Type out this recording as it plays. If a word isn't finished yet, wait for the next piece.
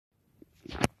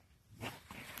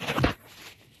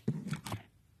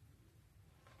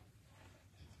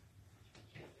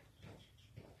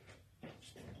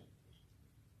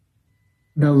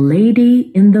The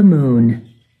Lady in the Moon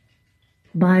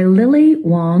by Lily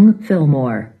Wong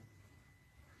Fillmore.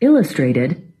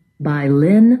 Illustrated by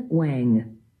Lin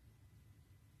Wang.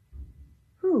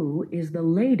 Who is the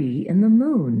lady in the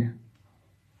moon?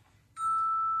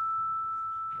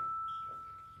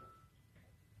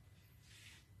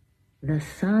 The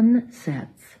sun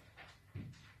sets.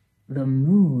 The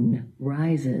moon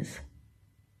rises.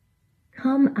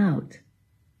 Come out.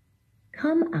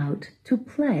 Come out to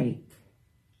play.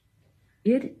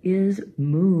 It is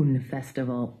Moon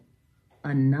Festival,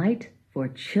 a night for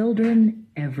children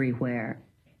everywhere.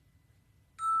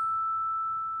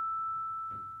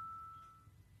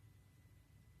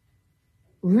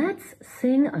 Let's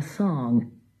sing a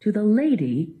song to the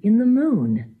lady in the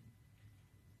moon.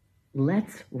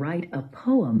 Let's write a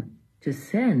poem to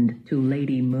send to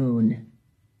Lady Moon.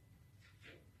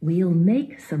 We'll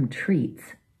make some treats,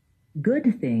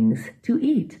 good things to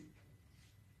eat.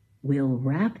 We'll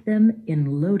wrap them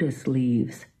in lotus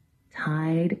leaves,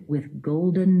 tied with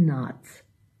golden knots.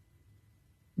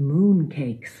 Moon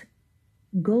cakes,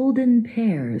 golden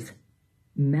pears,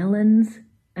 melons,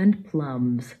 and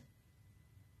plums.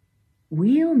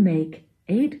 We'll make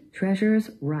 8 treasures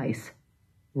rice,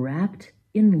 wrapped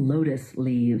in lotus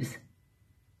leaves.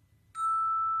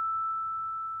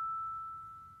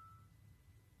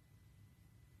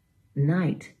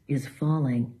 Night is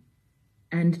falling,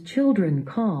 and children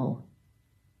call,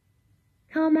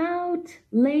 "Come out,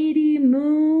 Lady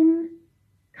Moon,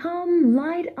 come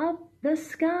light up the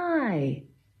sky."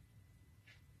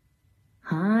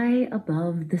 High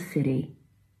above the city,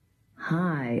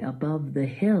 high above the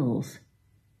hills,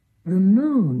 the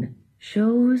moon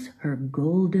shows her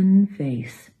golden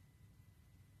face.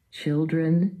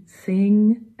 Children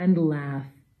sing and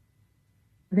laugh.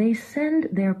 They send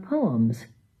their poems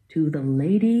to the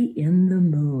lady in the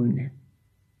moon.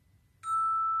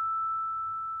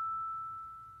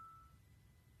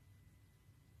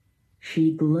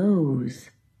 She glows,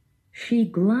 she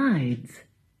glides,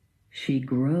 she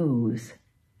grows.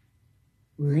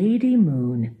 Lady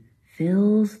Moon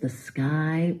fills the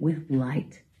sky with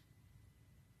light.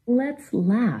 Let's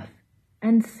laugh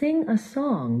and sing a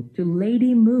song to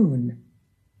Lady Moon.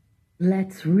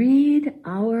 Let's read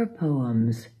our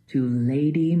poems to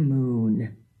Lady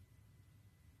Moon.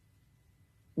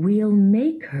 We'll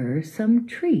make her some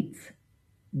treats,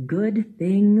 good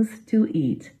things to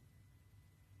eat.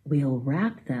 We'll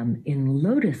wrap them in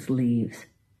lotus leaves,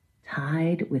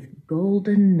 tied with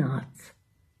golden knots.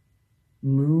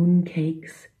 Moon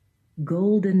cakes,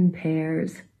 golden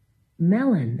pears,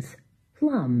 melons,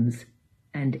 plums,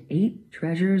 and 8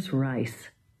 treasures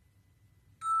rice.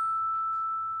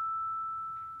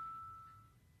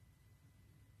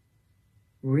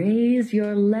 Raise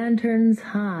your lanterns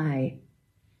high.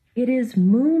 It is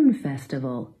Moon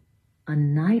Festival, a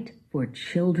night for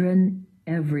children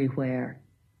everywhere.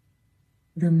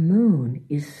 The moon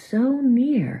is so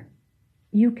near,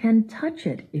 you can touch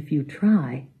it if you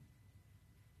try.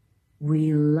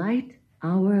 We light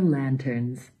our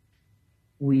lanterns.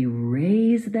 We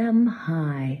raise them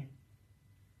high.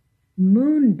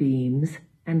 Moonbeams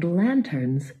and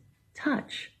lanterns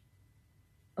touch.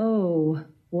 Oh,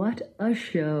 what a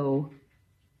show!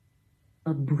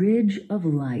 A bridge of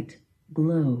light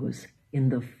glows in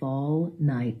the fall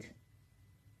night.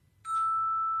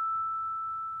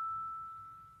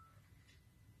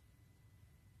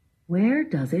 Where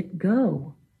does it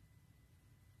go?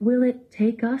 Will it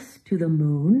take us to the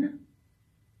moon?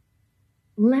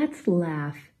 Let's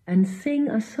laugh and sing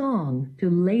a song to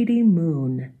Lady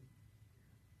Moon.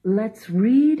 Let's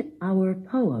read our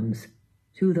poems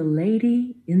to the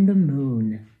lady in the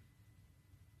moon.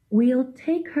 We'll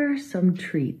take her some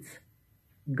treats,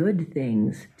 good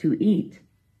things to eat.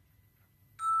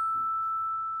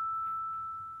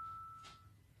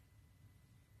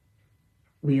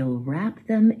 We'll wrap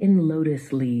them in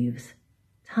lotus leaves,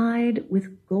 tied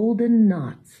with golden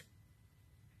knots.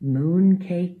 Moon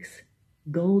cakes,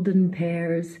 golden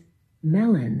pears,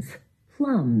 melons,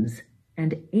 plums,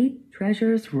 and 8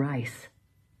 treasures rice.